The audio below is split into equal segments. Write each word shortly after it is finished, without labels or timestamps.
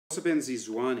Mosebenzi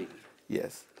Zwane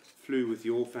Yes, flew with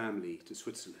your family to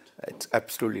Switzerland. it's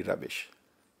absolutely rubbish.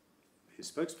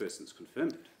 His spokespersons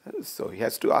confirmed it. So he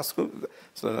has to ask.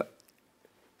 So,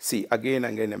 see, again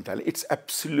and again I'm telling you, it's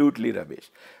absolutely rubbish.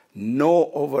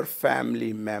 No our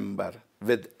family member,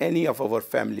 with any of our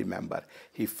family member,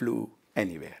 he flew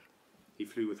anywhere. He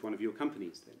flew with one of your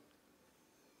companies then?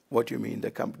 What do you mean,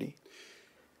 the company?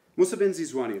 Mosebenzi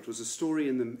Zwane, it was a story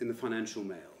in the Financial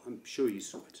Mail. I'm sure you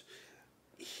saw it.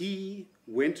 He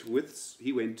went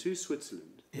to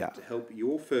Switzerland to help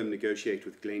your firm negotiate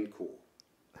with Glencore.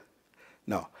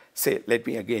 No, let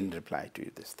me again reply to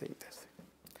you this thing.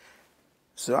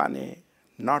 Zwane,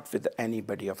 not with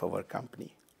anybody of our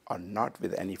company or not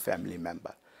with any family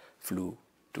member, flew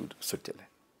to Switzerland.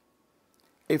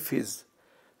 If his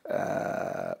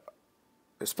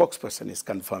spokesperson is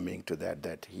confirming to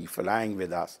that he flying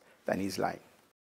with us, then he's lying.